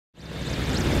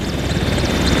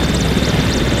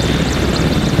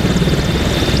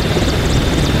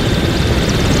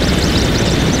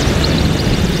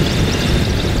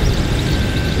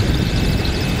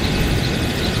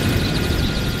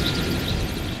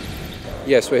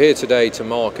Yes, we're here today to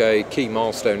mark a key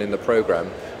milestone in the programme,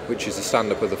 which is the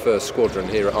stand-up of the first squadron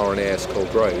here at RNAS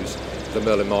called Rose, the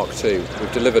Merlin Mk2.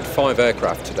 We've delivered 5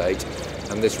 aircraft to date,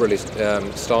 and this really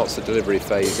starts the delivery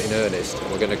phase in earnest. And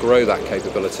we're going to grow that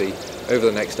capability over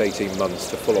the next 18 months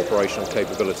to full operational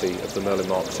capability of the Merlin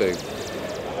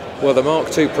Mk2. Well, the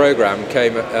Mk2 programme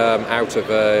came out of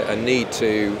a need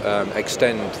to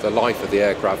extend the life of the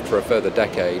aircraft for a further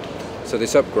decade. So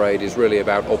this upgrade is really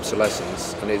about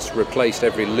obsolescence, and it's replaced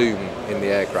every loom in the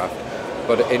aircraft.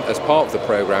 But as part of the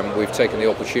programme, we've taken the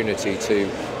opportunity to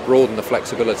broaden the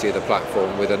flexibility of the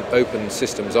platform with an open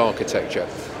systems architecture.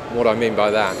 And what I mean by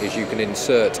that is you can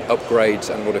insert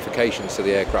upgrades and modifications to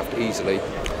the aircraft easily.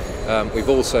 We've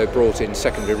also brought in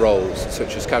secondary roles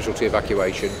such as casualty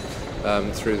evacuation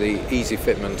through the easy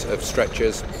fitment of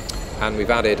stretchers. And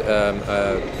we've added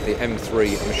the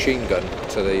M3 machine gun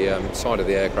to the side of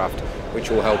the aircraft, which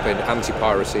will help in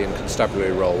anti-piracy and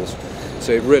constabulary roles.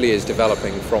 So it really is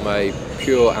developing from a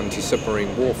pure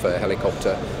anti-submarine warfare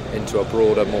helicopter into a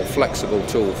broader, more flexible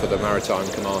tool for the maritime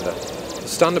commander. The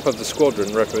stand-up of the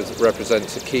squadron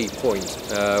represents a key point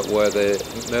where the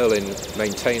Merlin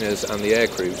maintainers and the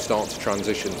aircrew start to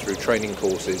transition through training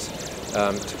courses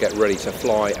to get ready to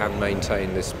fly and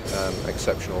maintain this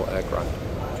exceptional aircraft.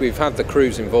 We've had the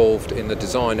crews involved in the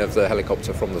design of the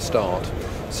helicopter from the start.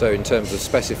 So in terms of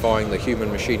specifying the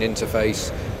human-machine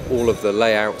interface, all of the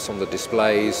layouts on the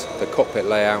displays, the cockpit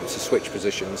layouts, the switch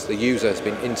positions, the user has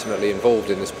been intimately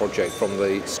involved in this project from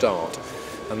the start.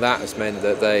 And that has meant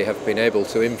that they have been able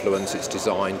to influence its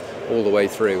design all the way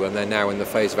through, and they're now in the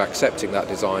phase of accepting that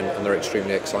design, and they're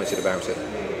extremely excited about it.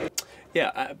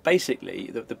 Yeah, basically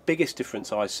the biggest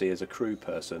difference I see as a crew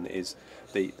person is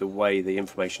the way the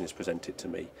information is presented to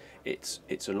me.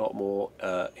 It's a lot more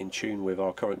in tune with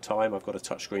our current time. I've got a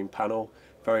touchscreen panel,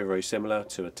 very similar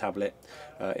to a tablet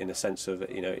in a sense of,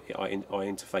 you know, I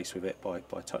interface with it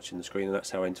by touching the screen, and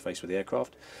that's how I interface with the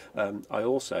aircraft. I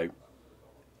also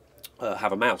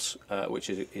have a mouse, which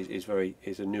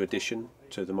is a new addition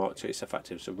to the Mk2. It's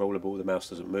effective, it's a rollable. The mouse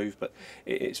doesn't move, but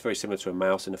it's very similar to a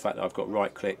mouse in the fact that I've got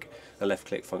right click and left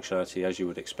click functionality, as you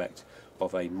would expect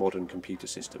of a modern computer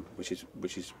system, which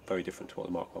is very different to what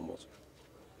the Mk1 was.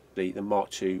 The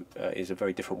Mk2 is a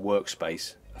very different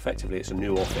workspace. Effectively, it's a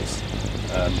new office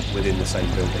within the same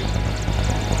building.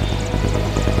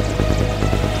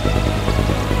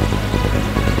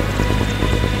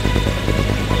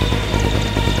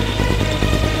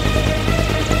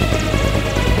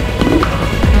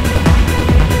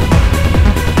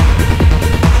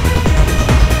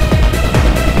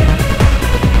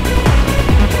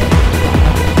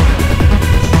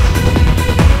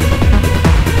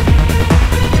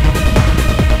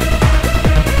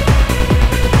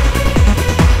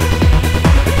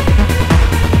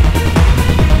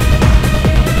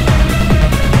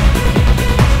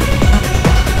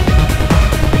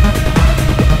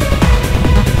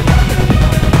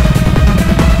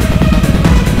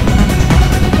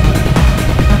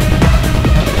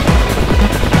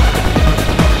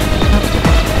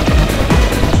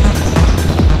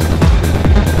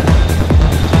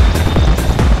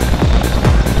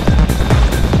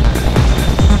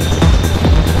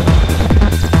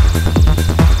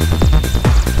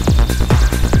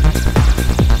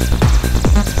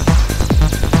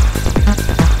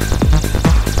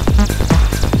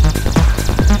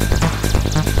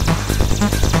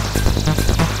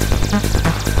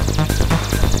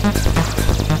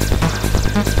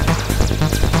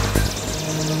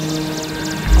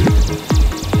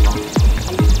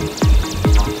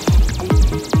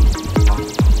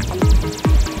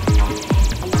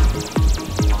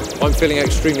 I'm feeling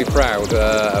extremely proud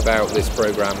about this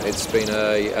programme. It's been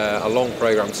a long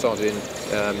programme, started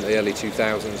in the early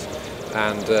 2000s,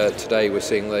 and today we're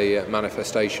seeing the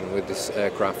manifestation with this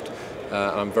aircraft.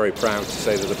 I'm very proud to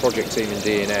say that the project team in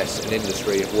DNS and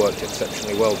industry have worked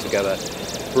exceptionally well together,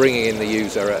 bringing in the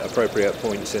user at appropriate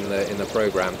points in the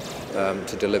programme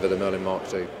to deliver the Merlin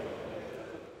Mk2.